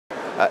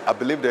I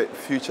believe the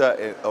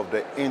future of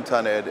the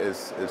internet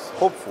is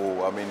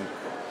hopeful. I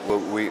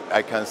mean,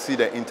 I can see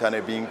the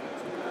internet being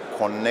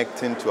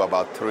connecting to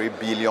about 3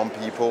 billion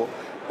people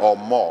or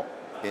more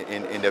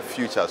in the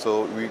future.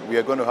 So we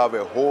are going to have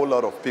a whole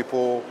lot of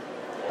people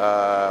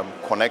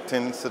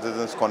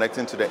citizens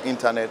connecting to the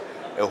internet,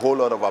 a whole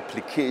lot of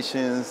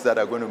applications that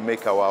are going to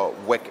make our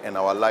work and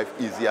our life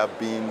easier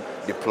being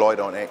deployed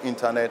on the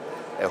internet.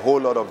 A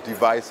whole lot of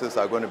devices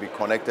are going to be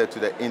connected to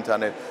the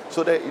internet.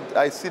 So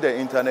I see the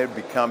internet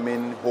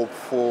becoming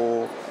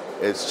hopeful.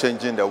 It's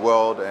changing the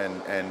world,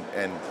 and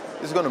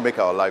it's going to make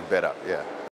our life better. Yeah.